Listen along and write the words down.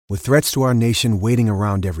With threats to our nation waiting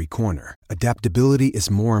around every corner, adaptability is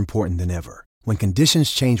more important than ever. When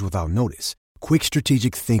conditions change without notice, quick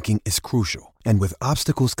strategic thinking is crucial. And with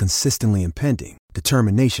obstacles consistently impending,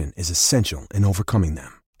 determination is essential in overcoming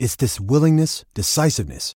them. It's this willingness,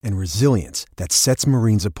 decisiveness, and resilience that sets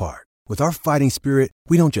Marines apart. With our fighting spirit,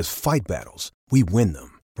 we don't just fight battles, we win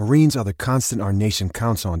them. Marines are the constant our nation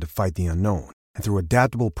counts on to fight the unknown. And through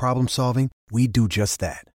adaptable problem solving, we do just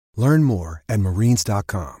that. Learn more at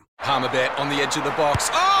marines.com. Palmerbet on the edge of the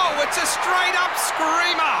box. Oh, it's a straight-up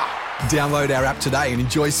screamer! Download our app today and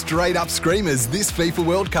enjoy straight-up screamers this FIFA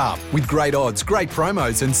World Cup with great odds, great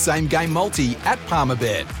promos and same-game multi at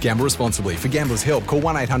Palmerbet. Gamble responsibly. For Gamblers' Help, call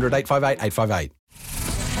 1-800-858-858.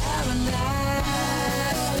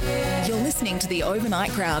 You're listening to The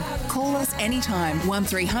Overnight Crowd. Call us anytime,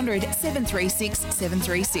 1300 736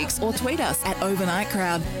 736 or tweet us at Overnight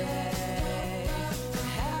Crowd.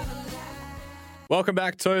 Welcome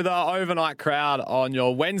back to the Overnight Crowd on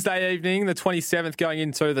your Wednesday evening, the 27th going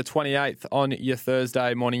into the 28th on your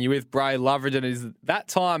Thursday morning. You're with Bray Loveridge, and it is that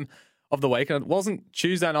time of the week. And it wasn't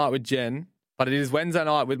Tuesday night with Jen, but it is Wednesday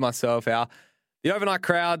night with myself. The Overnight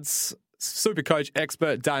Crowd's Supercoach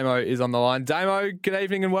expert, Damo, is on the line. Damo, good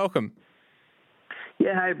evening and welcome.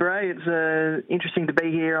 Yeah, hey, Bray. It's interesting to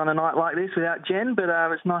be here on a night like this without Jen, but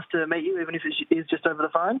it's nice to meet you, even if it is just over the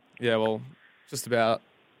phone. Yeah, well, just about.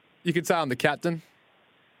 You could say I'm the captain.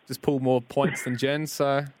 Just pulled more points than Jen,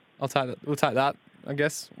 so I'll take that. We'll take that, I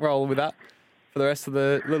guess. Roll with that for the rest of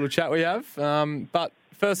the little chat we have. But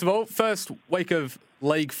first of all, first week of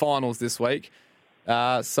league finals this week.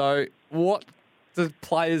 So what do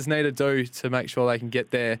players need to do to make sure they can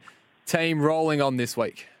get their team rolling on this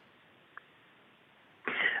week?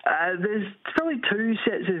 There's probably two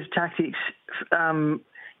sets of tactics.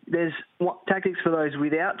 There's tactics for those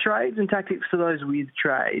without trades and tactics for those with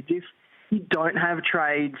trades. If you don't have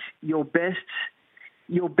trades, your best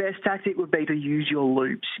tactic would be to use your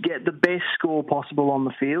loops. Get the best score possible on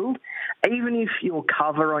the field. Even if your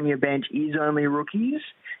cover on your bench is only rookies,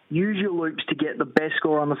 use your loops to get the best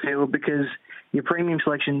score on the field, because your premium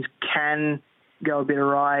selections can go a bit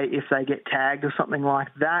awry if they get tagged or something like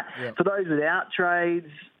that. Yep. For those without trades,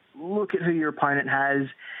 look at who your opponent has.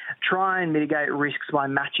 Try and mitigate risks by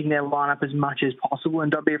matching their lineup as much as possible,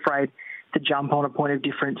 and don't be afraid to jump on a point of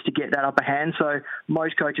difference to get that upper hand. So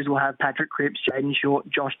most coaches will have Patrick Cripps, Jaden Short,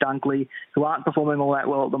 Josh Dunkley, who aren't performing all that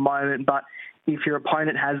well at the moment, but if your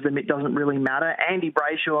opponent has them, it doesn't really matter. Andy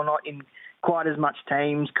Brayshaw, not in quite as much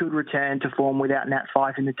teams, could return to form without Nat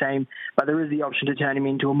Fyfe in the team, but there is the option to turn him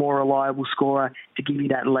into a more reliable scorer to give you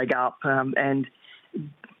that leg up. And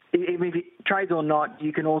if it trades or not,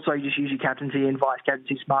 you can also just use your captaincy and vice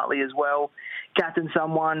captaincy smartly as well. Captain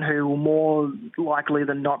someone who will more likely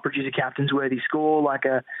than not produce a captain's worthy score, like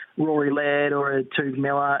a Rory Laird or a Toog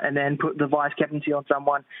Miller, and then put the vice captaincy on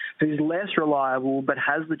someone who's less reliable but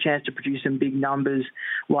has the chance to produce some big numbers,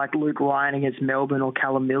 like Luke Ryan against Melbourne or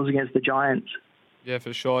Callum Mills against the Giants. Yeah,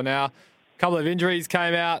 for sure. Now, a couple of injuries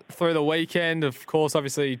came out through the weekend. Of course,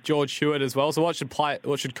 obviously George Hewitt as well. So what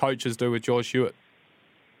should coaches do with George Hewitt?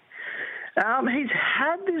 He's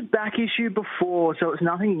had this back issue before, so it's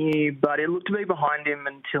nothing new, but it looked to be behind him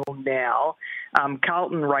until now.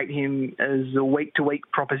 Carlton rate him as a week-to-week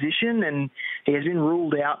proposition, and he has been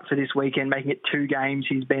ruled out for this weekend, making it 2 games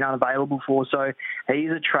he's been unavailable for. So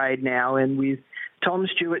he's a trade now, and with Tom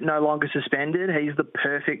Stewart no longer suspended, he's the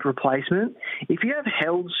perfect replacement. If you have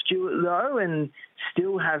held Stewart, though, and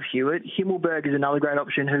still have Hewitt, Himmelberg is another great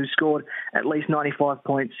option who's scored at least 95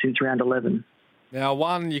 points since round 11. Now,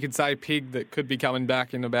 one, you could say, pig that could be coming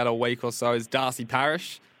back in about a week or so is Darcy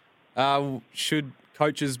Parish. Should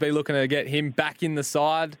coaches be looking to get him back in the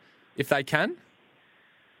side if they can?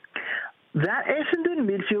 That Essendon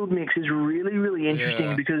midfield mix is really, really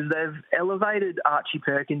interesting because they've elevated Archie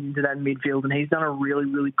Perkins into that midfield, and he's done a really,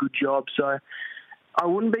 really good job. So I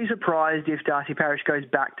wouldn't be surprised if Darcy Parish goes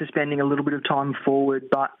back to spending a little bit of time forward,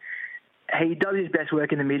 but he does his best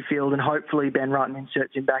work in the midfield, and hopefully Ben Rutten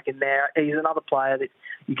inserts him back in there. He's another player that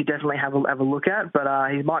you could definitely have a look at, but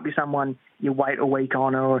he might be someone you wait a week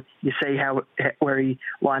on, or you see where he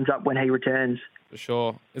lines up when he returns. For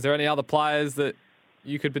sure. Is there any other players that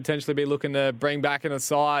you could potentially be looking to bring back in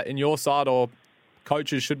your side, or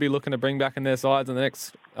coaches should be looking to bring back in their sides in the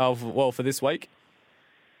next, for this week?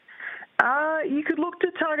 You could look to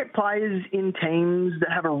target players in teams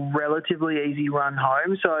that have a relatively easy run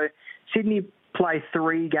home. So Sydney play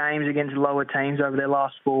 3 games against lower teams over their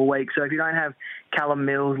last 4 weeks. So if you don't have Callum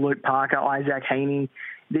Mills, Luke Parker, Isaac Heaney,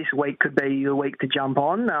 this week could be the week to jump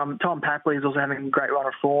on. Tom Papley is also having a great run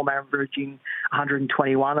of form, averaging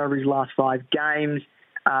 121 over his last 5 games.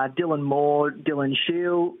 Dylan Moore, Dylan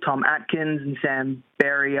Shield, Tom Atkins and Sam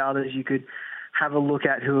Berry, others you could have a look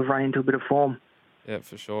at who have run into a bit of form. Yeah,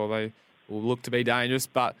 for sure. They will look to be dangerous,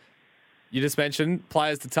 but you just mentioned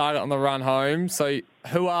players to target on the run home. So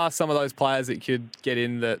who are some of those players that could get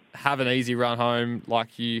in that have an easy run home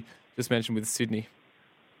like you just mentioned with Sydney?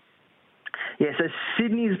 Yeah, so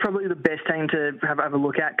Sydney is probably the best team to have a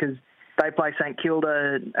look at because they play St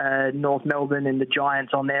Kilda, North Melbourne, and the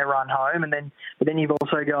Giants on their run home, but then you've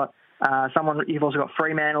also got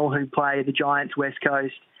Fremantle who play the Giants West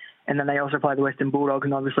Coast, and then they also play the Western Bulldogs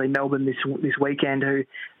and obviously Melbourne this weekend, who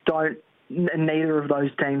don't. Neither of those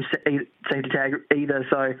teams seem to tag either,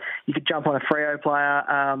 so you could jump on a Freo player.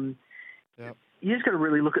 Yep. You just got to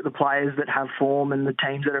really look at the players that have form and the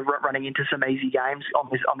teams that are running into some easy games on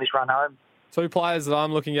this run home. Two players that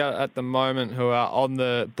I'm looking at the moment who are on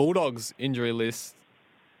the Bulldogs injury list.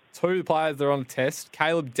 Two players that are on the test,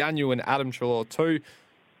 Caleb Daniel and Adam Treloar, two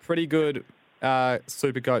pretty good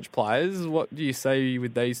Supercoach players. What do you say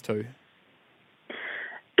with these two?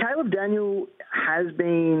 Caleb Daniel has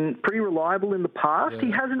been pretty reliable in the past. Yeah.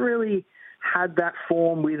 He hasn't really had that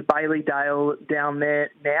form with Bailey Dale down there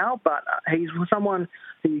now, but he's someone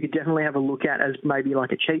who you could definitely have a look at as maybe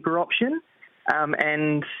like a cheaper option.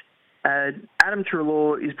 And Adam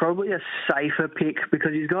Treloar is probably a safer pick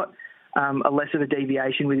because he's got a less of a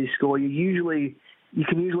deviation with his score. You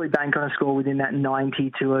can usually bank on a score within that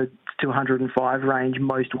 90 to 105 range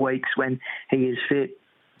most weeks when he is fit.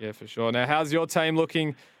 Yeah, for sure. Now, how's your team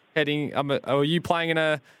looking heading? Are you playing in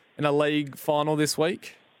a league final this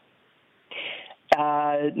week?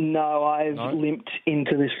 No, I've limped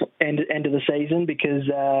into this end of the season because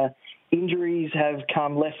injuries have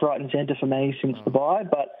come left, right, and centre for me since the bye.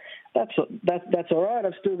 But that's all right.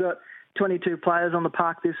 I've still got 22 players on the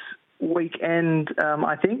park this weekend,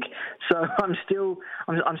 I think. So I'm still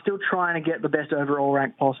trying to get the best overall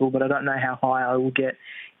rank possible, but I don't know how high I will get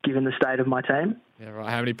given the state of my team. Yeah, right.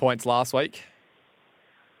 How many points last week?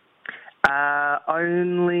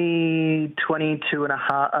 Only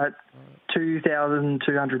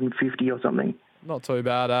 2,250 or something. Not too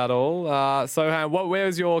bad at all. So,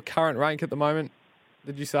 where's your current rank at the moment?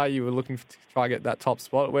 Did you say you were looking to try to get that top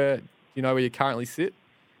spot? Where do you know where you currently sit?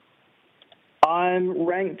 I'm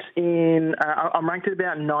ranked at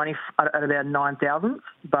about 90 at about 9,000th,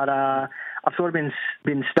 but I've sort of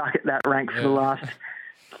been stuck at that rank for the last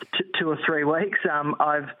 2 or 3 weeks.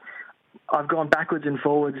 I've gone backwards and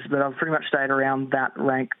forwards, but I've pretty much stayed around that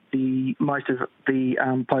rank the most of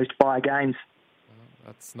the post-bye games.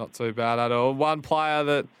 That's not too bad at all. One player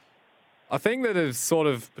that I think that has sort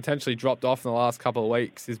of potentially dropped off in the last couple of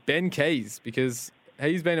weeks is Ben Keys, because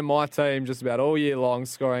he's been in my team just about all year long,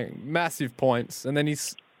 scoring massive points, and then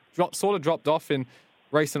he's dropped off in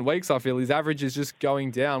recent weeks. I feel his average is just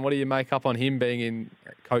going down. What do you make up on him being in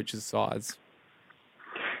coaches' sides?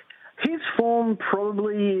 His form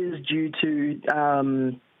probably is due to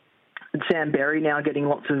Sam Berry now getting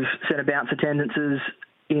lots of centre bounce attendances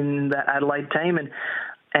in the Adelaide team,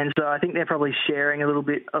 and so I think they're probably sharing a little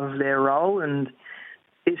bit of their role. And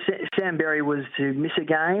if Sam Berry was to miss a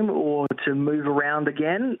game or to move around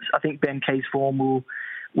again, I think Ben Keys' form will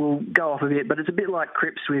go off a bit. But it's a bit like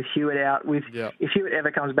Cripps with Hewitt out. If Hewitt ever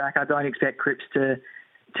comes back, I don't expect Cripps to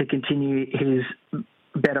continue his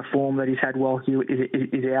better form that he's had while Hewitt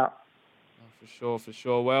is out. For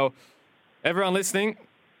sure. Well, everyone listening,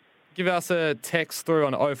 give us a text through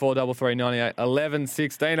on 0433 98 11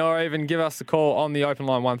 16, or even give us a call on the open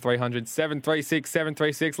line 1300 736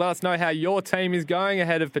 736. Let us know how your team is going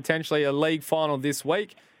ahead of potentially a league final this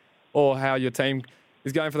week, or how your team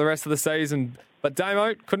is going for the rest of the season. But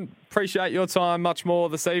Damo, couldn't appreciate your time much more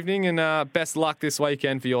this evening, and best luck this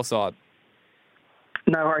weekend for your side.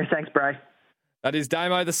 No worries. Thanks, Bray. That is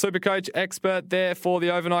Damo, the Supercoach expert there for the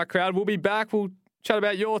Overnight Crowd. We'll be back. We'll chat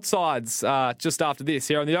about your sides just after this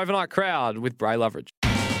here on the Overnight Crowd with Bray Loveridge.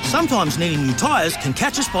 Sometimes needing new tyres can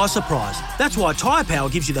catch us by surprise. That's why Tyre Power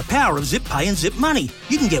gives you the power of zip pay and zip money.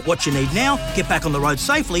 You can get what you need now, get back on the road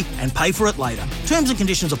safely and pay for it later. Terms and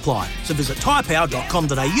conditions apply. So visit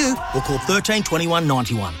tyrepower.com.au or call 13 21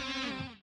 91.